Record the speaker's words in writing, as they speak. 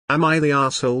Am I the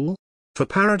asshole? For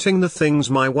parroting the things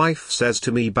my wife says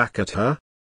to me back at her?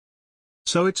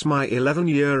 So it's my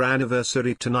 11-year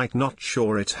anniversary tonight. Not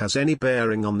sure it has any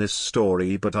bearing on this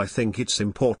story, but I think it's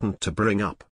important to bring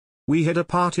up. We had a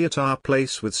party at our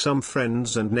place with some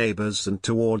friends and neighbors, and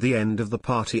toward the end of the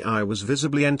party I was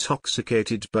visibly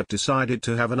intoxicated but decided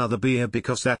to have another beer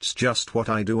because that's just what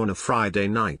I do on a Friday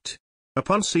night.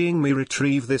 Upon seeing me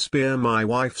retrieve this beer, my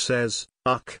wife says,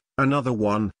 "Uck, another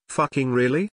one, fucking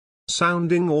really?"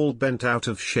 Sounding all bent out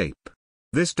of shape.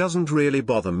 This doesn't really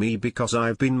bother me because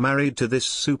I've been married to this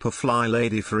super fly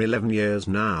lady for 11 years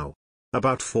now.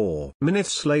 About 4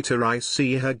 minutes later I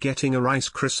see her getting a Rice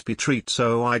Krispie treat,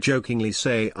 so I jokingly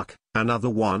say, "Uck, another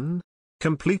one?"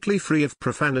 Completely free of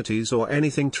profanities or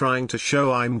anything, trying to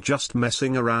show I'm just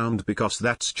messing around because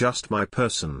that's just my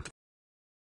person.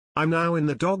 I'm now in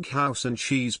the doghouse and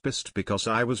she's pissed because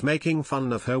I was making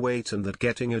fun of her weight and that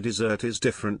getting a dessert is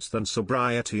different than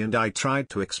sobriety, and I tried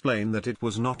to explain that it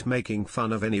was not making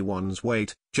fun of anyone's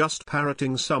weight, just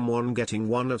parroting someone getting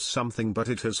one of something, but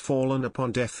it has fallen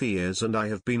upon deaf ears and I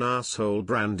have been asshole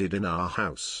branded in our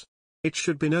house. It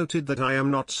should be noted that I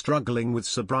am not struggling with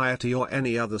sobriety or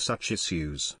any other such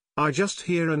issues. I just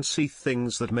hear and see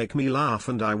things that make me laugh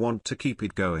and I want to keep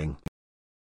it going.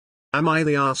 Am I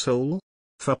the asshole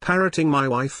for parroting my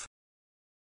wife?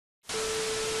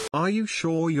 Are you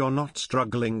sure you're not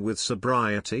struggling with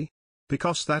sobriety?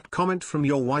 Because that comment from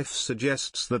your wife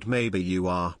suggests that maybe you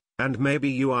are, and maybe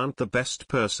you aren't the best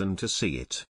person to see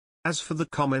it. As for the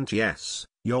comment, yes,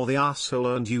 you're the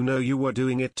asshole and you know you were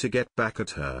doing it to get back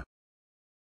at her.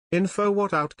 Info: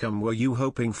 what outcome were you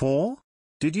hoping for?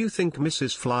 Did you think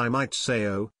Mrs. Fly might say,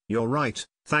 "Oh, you're right,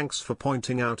 thanks for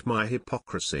pointing out my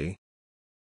hypocrisy"?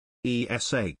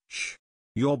 ESH.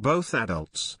 You're both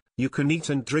adults, you can eat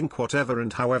and drink whatever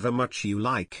and however much you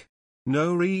like.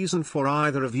 No reason for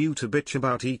either of you to bitch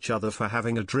about each other for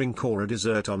having a drink or a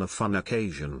dessert on a fun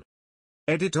occasion.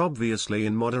 Edit: obviously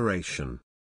in moderation.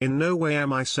 In no way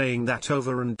am I saying that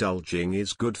overindulging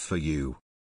is good for you.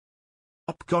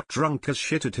 Op got drunk as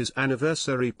shit at his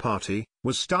anniversary party,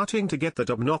 was starting to get that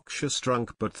obnoxious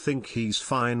drunk but think he's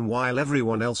fine while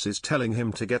everyone else is telling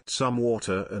him to get some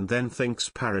water, and then thinks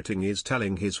parroting is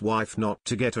telling his wife not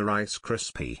to get a Rice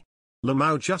Krispie.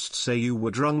 Lamau, just say you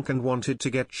were drunk and wanted to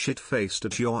get shit-faced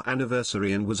at your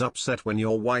anniversary and was upset when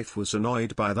your wife was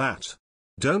annoyed by that.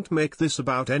 Don't make this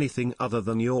about anything other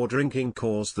than your drinking,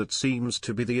 cause that seems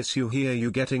to be the issue here. You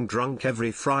getting drunk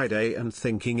every Friday and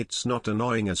thinking it's not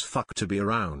annoying as fuck to be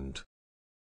around.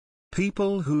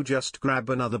 People who just grab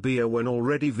another beer when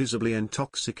already visibly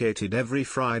intoxicated every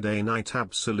Friday night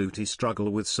absolutely struggle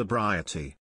with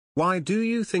sobriety. Why do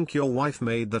you think your wife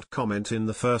made that comment in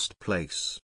the first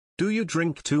place? Do you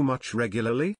drink too much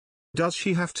regularly? Does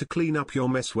she have to clean up your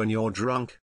mess when you're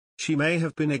drunk? She may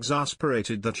have been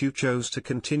exasperated that you chose to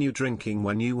continue drinking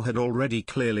when you had already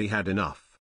clearly had enough.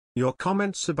 Your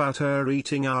comments about her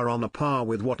eating are on a par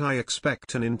with what I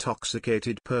expect an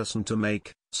intoxicated person to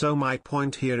make, so my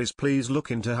point here is please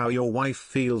look into how your wife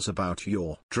feels about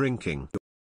your drinking.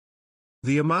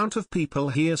 The amount of people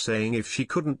here saying if she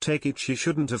couldn't take it she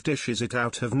shouldn't have dishes it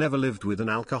out have never lived with an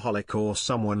alcoholic or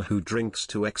someone who drinks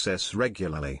to excess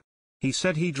regularly. He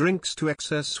said he drinks to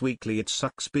excess weekly. It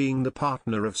sucks being the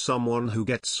partner of someone who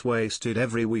gets wasted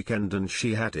every weekend and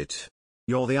she had it.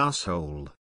 You're the asshole.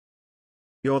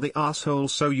 You're the asshole.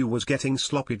 So you was getting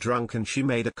sloppy drunk and she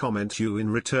made a comment, you in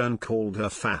return called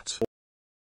her fat.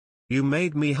 You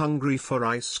made me hungry for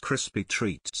Rice Krispie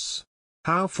treats.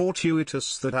 How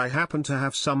fortuitous that I happen to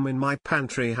have some in my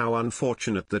pantry. How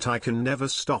unfortunate that I can never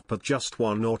stop at just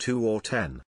 1 or 2 or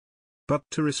 10. But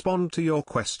to respond to your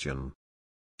question,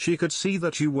 she could see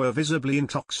that you were visibly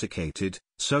intoxicated,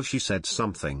 so she said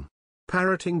something.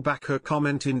 Parroting back her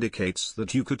comment indicates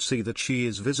that you could see that she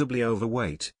is visibly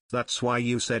overweight, that's why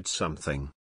you said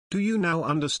something. Do you now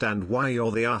understand why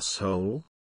you're the asshole?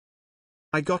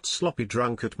 I got sloppy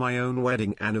drunk at my own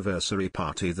wedding anniversary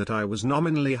party that I was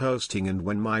nominally hosting, and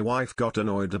when my wife got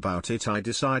annoyed about it I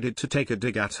decided to take a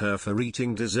dig at her for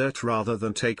eating dessert rather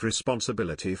than take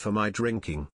responsibility for my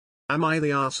drinking. Am I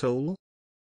the asshole?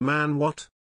 Man, what?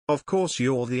 Of course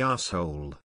you're the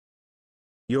asshole.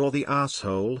 You're the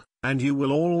asshole, and you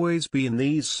will always be in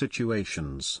these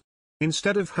situations.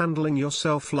 Instead of handling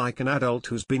yourself like an adult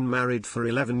who's been married for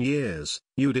 11 years,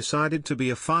 you decided to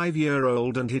be a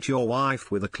 5-year-old and hit your wife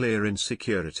with a clear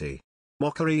insecurity.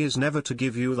 Mockery is never to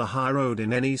give you the high road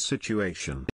in any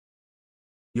situation.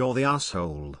 You're the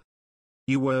asshole.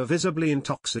 You were visibly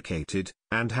intoxicated,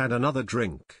 and had another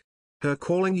drink. Her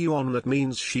calling you on that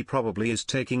means she probably is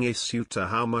taking issue to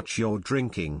how much you're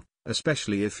drinking,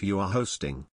 especially if you are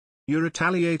hosting. You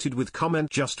retaliated with comment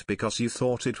just because you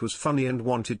thought it was funny and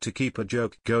wanted to keep a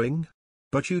joke going?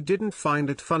 But you didn't find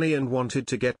it funny and wanted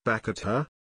to get back at her?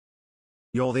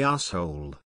 You're the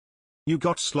asshole. You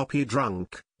got sloppy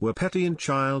drunk, were petty and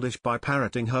childish by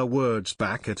parroting her words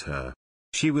back at her.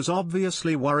 She was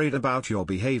obviously worried about your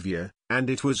behavior, and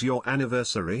it was your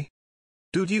anniversary.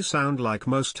 Dude, you sound like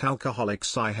most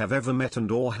alcoholics I have ever met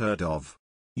and or heard of.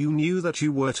 You knew that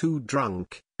you were too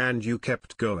drunk, and you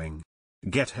kept going.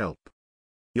 Get help.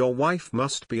 Your wife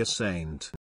must be a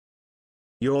saint.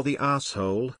 You're the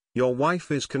asshole. Your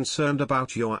wife is concerned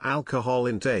about your alcohol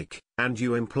intake, and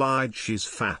you implied she's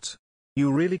fat.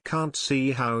 You really can't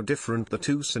see how different the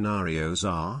two scenarios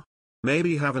are?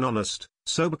 Maybe have an honest,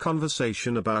 sober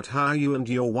conversation about how you and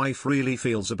your wife really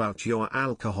feels about your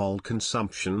alcohol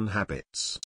consumption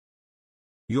habits.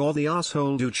 You're the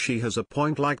asshole, dude. She has a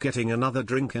point, like getting another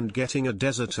drink and getting a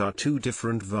dessert are two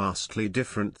vastly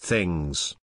different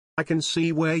things. I can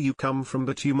see where you come from,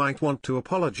 but you might want to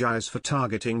apologize for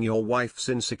targeting your wife's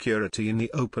insecurity in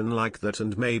the open like that,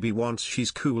 and maybe once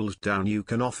she's cooled down you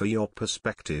can offer your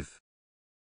perspective.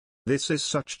 This is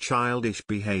such childish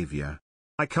behavior.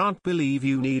 I can't believe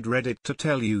you need Reddit to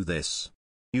tell you this.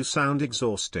 You sound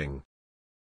exhausting.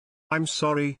 I'm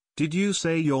sorry, did you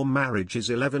say your marriage is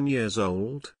 11 years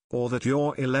old, or that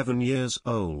you're 11 years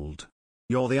old?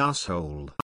 You're the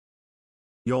asshole.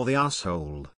 You're the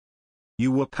asshole.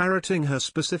 You were parroting her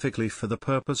specifically for the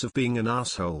purpose of being an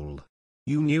asshole.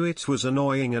 You knew it was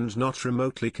annoying and not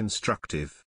remotely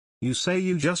constructive. You say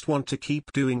you just want to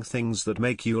keep doing things that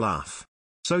make you laugh.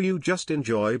 So you just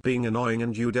enjoy being annoying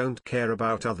and you don't care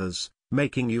about others,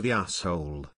 making you the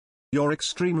asshole. You're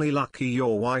extremely lucky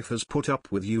your wife has put up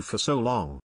with you for so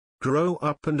long. Grow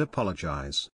up and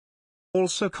apologize.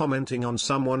 Also, commenting on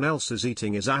someone else's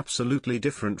eating is absolutely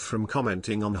different from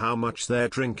commenting on how much they're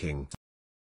drinking.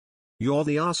 You're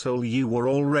the asshole. You were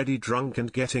already drunk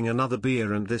and getting another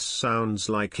beer, and this sounds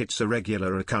like it's a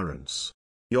regular occurrence.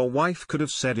 Your wife could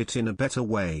have said it in a better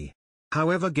way.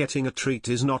 However, getting a treat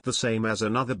is not the same as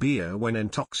another beer when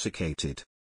intoxicated.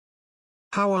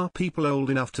 How are people old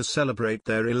enough to celebrate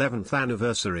their 11th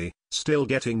anniversary, still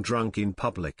getting drunk in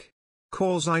public?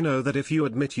 Cause I know that if you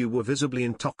admit you were visibly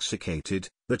intoxicated,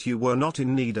 that you were not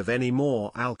in need of any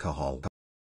more alcohol.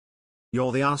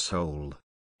 You're the asshole.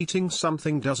 Eating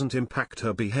something doesn't impact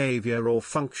her behavior or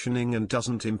functioning and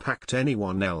doesn't impact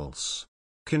anyone else.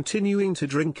 Continuing to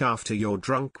drink after you're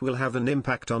drunk will have an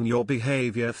impact on your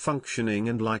behavior, functioning,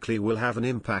 and likely will have an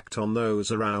impact on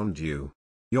those around you.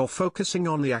 You're focusing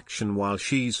on the action while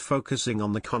she's focusing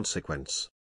on the consequence.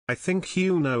 I think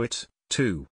you know it,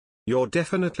 too. You're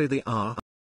definitely the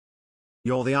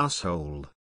You're the asshole.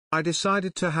 I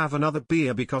decided to have another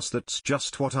beer because that's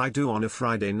just what I do on a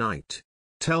Friday night.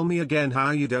 Tell me again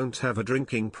how you don't have a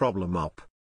drinking problem up.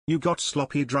 You got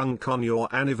sloppy drunk on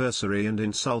your anniversary and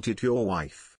insulted your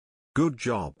wife. Good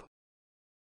job.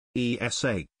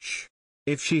 ESH.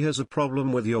 If she has a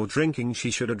problem with your drinking, she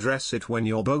should address it when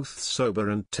you're both sober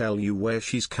and tell you where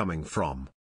she's coming from.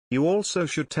 You also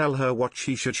should tell her what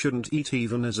she shouldn't eat,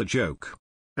 even as a joke.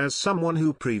 As someone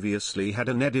who previously had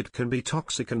an edit can be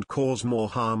toxic and cause more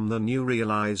harm than you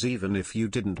realize, even if you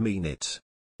didn't mean it.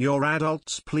 You're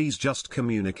adults, please just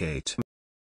communicate.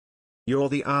 You're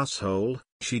the asshole.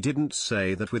 She didn't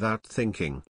say that without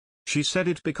thinking. She said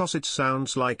it because it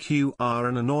sounds like you are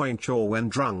an annoying chore when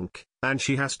drunk, and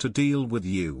she has to deal with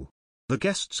you. The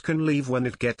guests can leave when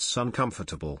it gets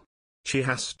uncomfortable. She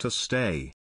has to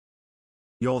stay.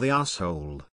 You're the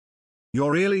asshole.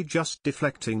 You're really just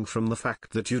deflecting from the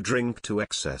fact that you drink to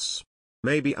excess.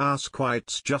 Maybe ask why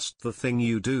it's just the thing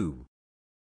you do.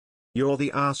 You're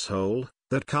the asshole.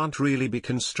 That can't really be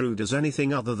construed as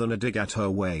anything other than a dig at her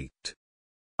weight.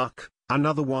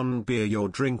 Another one beer, you're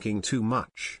drinking too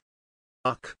much.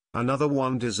 Another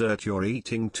one dessert, you're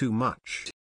eating too much.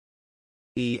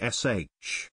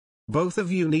 ESH. Both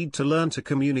of you need to learn to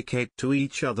communicate to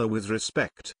each other with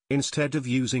respect, instead of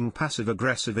using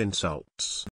passive-aggressive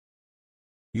insults.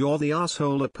 You're the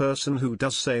asshole. A person who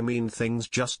does say mean things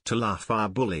just to laugh are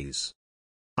bullies.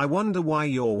 I wonder why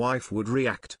your wife would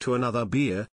react to another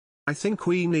beer. I think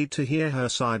we need to hear her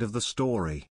side of the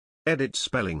story. Edit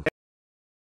spelling.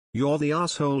 You're the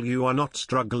asshole. You are not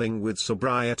struggling with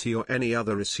sobriety or any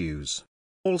other issues.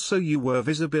 Also, you were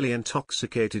visibly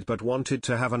intoxicated but wanted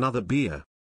to have another beer.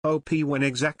 OP, when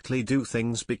exactly do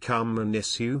things become an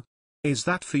issue? Is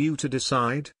that for you to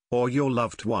decide, or your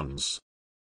loved ones?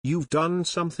 You've done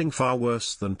something far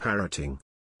worse than parroting.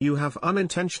 You have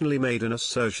unintentionally made an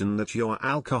assertion that your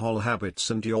alcohol habits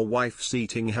and your wife's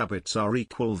eating habits are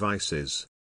equal vices.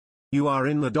 You are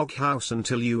in the doghouse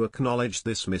until you acknowledge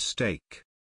this mistake.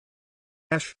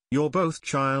 You're both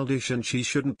childish and she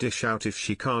shouldn't dish out if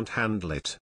she can't handle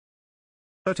it.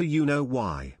 Do you know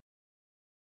why?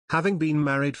 Having been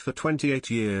married for 28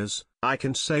 years, I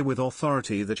can say with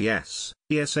authority that yes,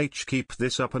 keep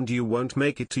this up and you won't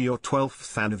make it to your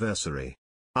 12th anniversary.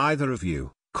 Either of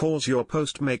you, cause your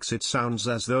post makes it sounds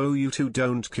as though you two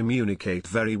don't communicate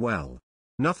very well.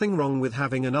 Nothing wrong with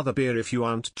having another beer if you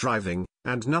aren't driving,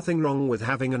 and nothing wrong with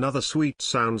having another sweet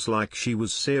sounds like she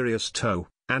was serious too,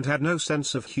 and had no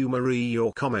sense of humor.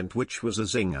 Your comment which was a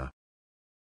zinger.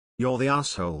 You're the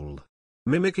asshole.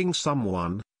 Mimicking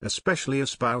someone, especially a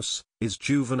spouse, is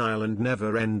juvenile and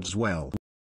never ends well.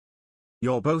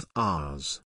 You're both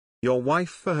ours. Your wife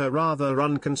for her rather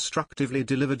unconstructively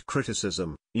delivered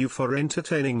criticism, you for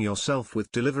entertaining yourself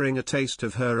with delivering a taste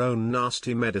of her own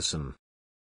nasty medicine.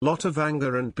 Lot of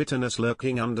anger and bitterness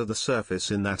lurking under the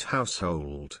surface in that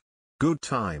household. Good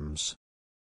times.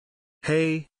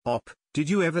 Hey, did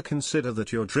you ever consider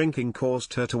that your drinking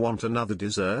caused her to want another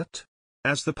dessert?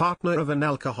 As the partner of an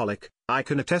alcoholic, I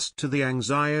can attest to the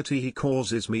anxiety he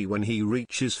causes me when he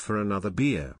reaches for another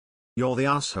beer. You're the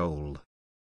asshole.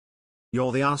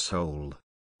 You're the asshole.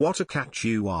 What a catch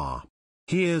you are.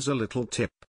 Here's a little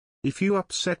tip. If you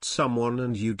upset someone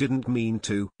and you didn't mean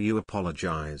to, you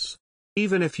apologize.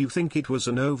 Even if you think it was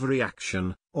an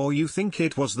overreaction, or you think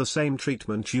it was the same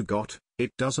treatment you got,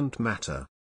 it doesn't matter.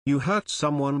 You hurt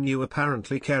someone you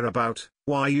apparently care about,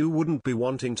 why you wouldn't be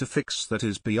wanting to fix that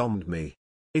is beyond me.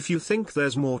 If you think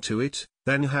there's more to it,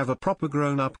 then have a proper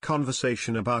grown-up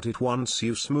conversation about it once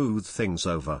you smooth things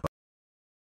over.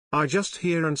 I just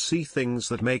hear and see things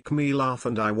that make me laugh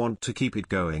and I want to keep it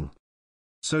going.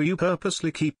 So you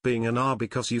purposely keep being an R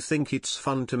because you think it's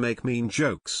fun to make mean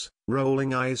jokes,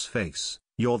 rolling eyes face,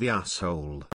 you're the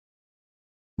asshole.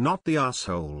 Not the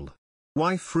asshole.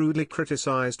 Wife rudely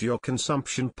criticized your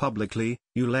consumption publicly,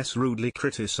 you less rudely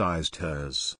criticized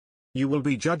hers. You will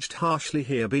be judged harshly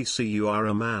here. BC you are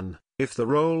a man, if the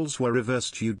roles were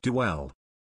reversed you'd do well.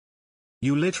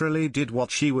 You literally did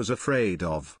what she was afraid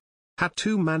of. Had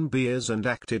 2-man beers and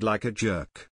acted like a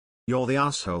jerk. You're the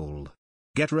asshole.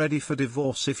 Get ready for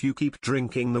divorce if you keep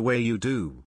drinking the way you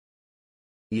do.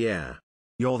 Yeah.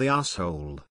 You're the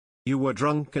asshole. You were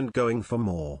drunk and going for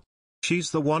more.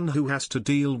 She's the one who has to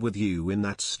deal with you in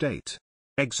that state.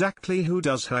 Exactly who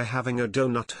does her having a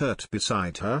donut hurt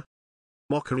beside her?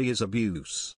 Mockery is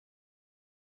abuse.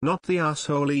 Not the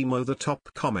asshole emo. The top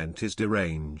comment is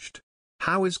deranged.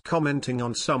 How is commenting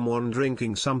on someone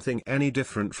drinking something any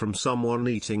different from someone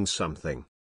eating something?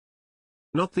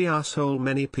 Not the asshole.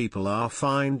 Many people are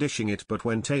fine dishing it, but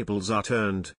when tables are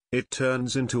turned, it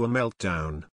turns into a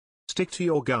meltdown. Stick to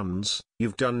your guns,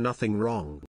 you've done nothing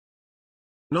wrong.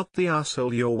 Not the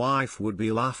asshole. Your wife would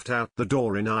be laughed out the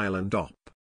door in Ireland.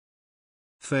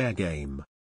 Fair game.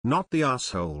 Not the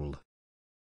asshole.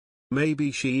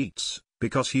 Maybe she eats,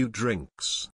 because you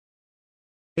drinks.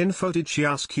 Info. Did she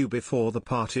ask you before the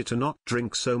party to not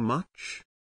drink so much?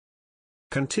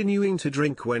 Continuing to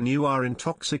drink when you are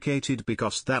intoxicated,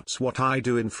 because that's what I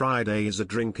do in Friday, is a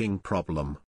drinking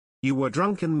problem. You were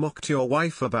drunk and mocked your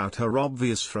wife about her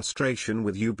obvious frustration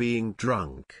with you being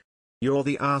drunk. You're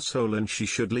the asshole and she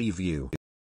should leave you.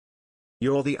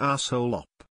 You're the asshole.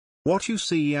 What you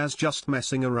see as just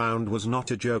messing around was not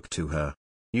a joke to her.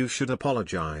 You should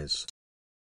apologize.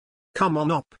 Come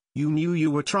on you knew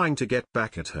you were trying to get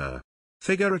back at her.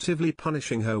 Figuratively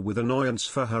punishing her with annoyance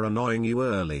for her annoying you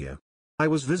earlier. I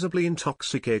was visibly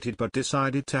intoxicated but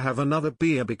decided to have another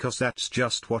beer because that's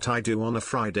just what I do on a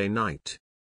Friday night.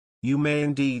 You may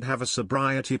indeed have a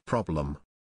sobriety problem.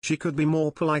 She could be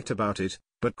more polite about it,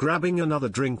 but grabbing another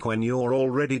drink when you're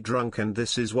already drunk and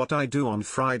this is what I do on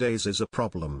Fridays is a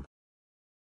problem.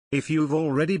 If you've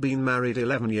already been married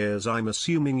 11 years, I'm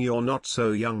assuming you're not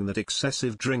so young that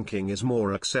excessive drinking is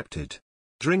more accepted.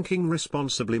 Drinking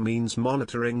responsibly means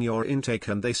monitoring your intake,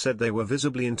 and they said they were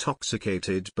visibly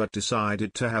intoxicated but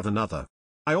decided to have another.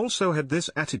 I also had this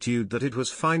attitude that it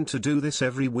was fine to do this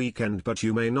every weekend, but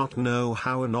you may not know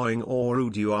how annoying or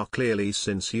rude you are clearly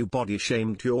since you body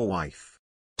shamed your wife.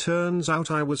 Turns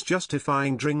out I was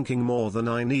justifying drinking more than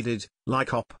I needed,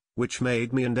 like which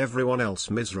made me and everyone else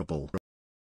miserable.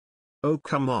 Oh,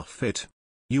 come off it.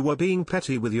 You were being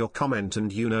petty with your comment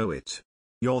and you know it.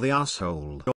 You're the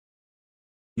asshole.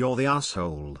 You're the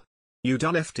asshole. You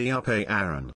done FD up,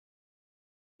 Aaron.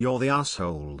 You're the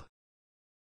asshole.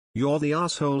 You're the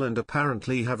asshole and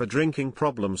apparently have a drinking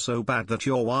problem so bad that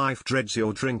your wife dreads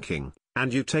your drinking,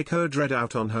 and you take her dread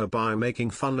out on her by making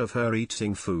fun of her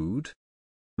eating food?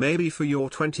 Maybe for your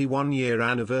 21-year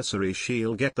anniversary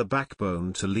she'll get the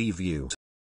backbone to leave you.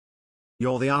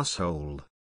 You're the asshole.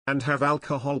 And have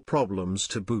alcohol problems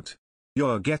to boot.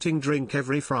 You're getting drink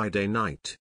every Friday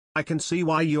night. I can see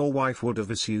why your wife would have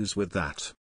issues with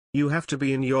that. You have to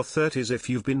be in your 30s if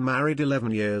you've been married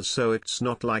 11 years, so it's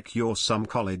not like you're some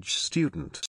college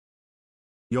student.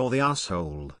 You're the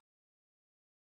asshole.